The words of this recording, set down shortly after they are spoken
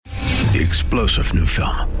The explosive new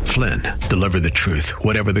film, Flynn, Deliver the Truth,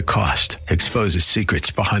 Whatever the Cost, exposes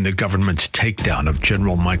secrets behind the government's takedown of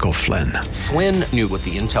General Michael Flynn. Flynn knew what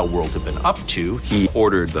the intel world had been up to. He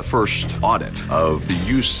ordered the first audit of the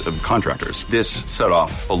use of contractors. This set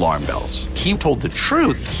off alarm bells. He told the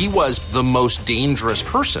truth. He was the most dangerous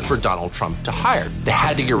person for Donald Trump to hire. They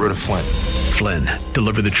had to get rid of Flynn. Flynn,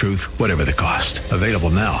 Deliver the Truth, Whatever the Cost. Available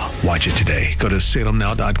now. Watch it today. Go to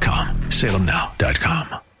salemnow.com.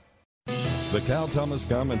 salemnow.com. The Cal Thomas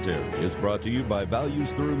Commentary is brought to you by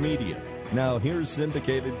Values Through Media. Now here's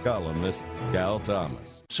syndicated columnist Cal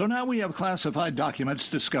Thomas. So now we have classified documents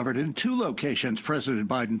discovered in two locations President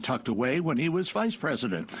Biden tucked away when he was vice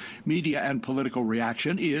president. Media and political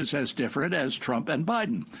reaction is as different as Trump and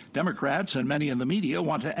Biden. Democrats and many in the media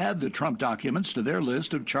want to add the Trump documents to their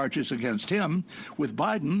list of charges against him. With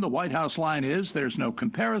Biden, the White House line is there's no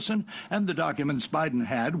comparison, and the documents Biden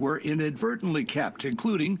had were inadvertently kept,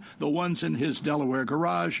 including the ones in his Delaware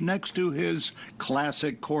garage next to his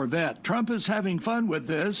classic Corvette. Trump is having fun with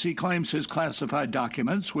this. He claims his classified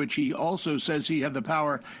documents, which he also says he had the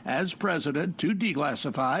power as president to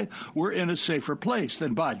declassify, were in a safer place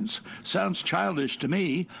than Biden's. Sounds childish to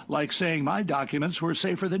me, like saying my documents were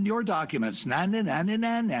safer than your documents. Nah, nah, nah, nah,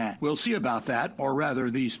 nah, nah. We'll see about that, or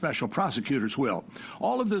rather the special prosecutors will.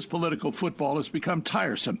 All of this political football has become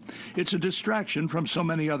tiresome. It's a distraction from so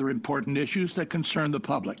many other important issues that concern the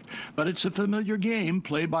public. But it's a familiar game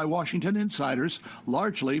played by Washington insiders,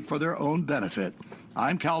 largely for their own benefit.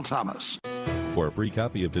 I'm Cal Thomas. For a free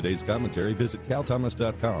copy of today's commentary, visit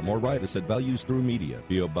calthomas.com or write us at Values Through Media,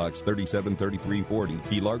 P.O. Box 373340,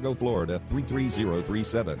 Key Largo, Florida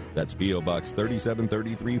 33037. That's P.O. Box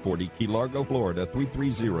 373340, Key Largo, Florida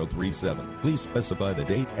 33037. Please specify the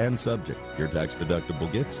date and subject. Your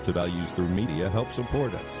tax-deductible gifts to Values Through Media help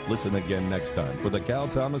support us. Listen again next time for the Cal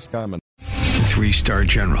Thomas Commentary. Three-star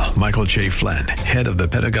General Michael J. Flynn, head of the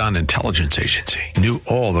Pentagon Intelligence Agency, knew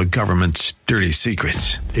all the government's dirty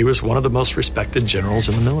secrets. He was one of the most respected generals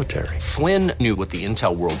in the military. Flynn knew what the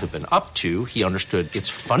intel world had been up to. He understood its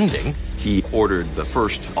funding. He ordered the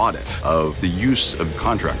first audit of the use of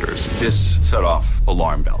contractors. This set off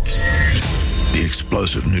alarm bells. The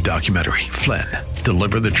explosive new documentary, Flynn,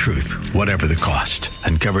 Deliver the Truth, Whatever the Cost,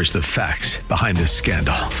 uncovers the facts behind this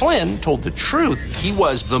scandal. Flynn told the truth. He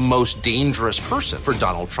was the most dangerous person for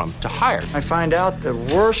Donald Trump to hire. I find out the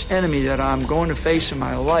worst enemy that I'm going to face in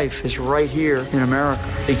my life is right here in America.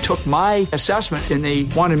 They took my assessment and they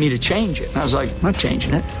wanted me to change it. And I was like, I'm not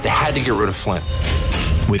changing it. They had to get rid of Flynn.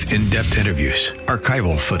 With in-depth interviews,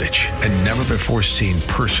 archival footage, and never-before-seen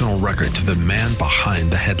personal records of the man behind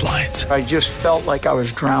the headlines. I just felt like I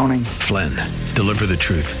was drowning. Flynn, Deliver the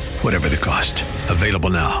Truth, Whatever the Cost.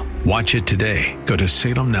 Available now. Watch it today. Go to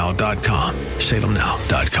salemnow.com.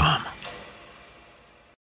 salemnow.com.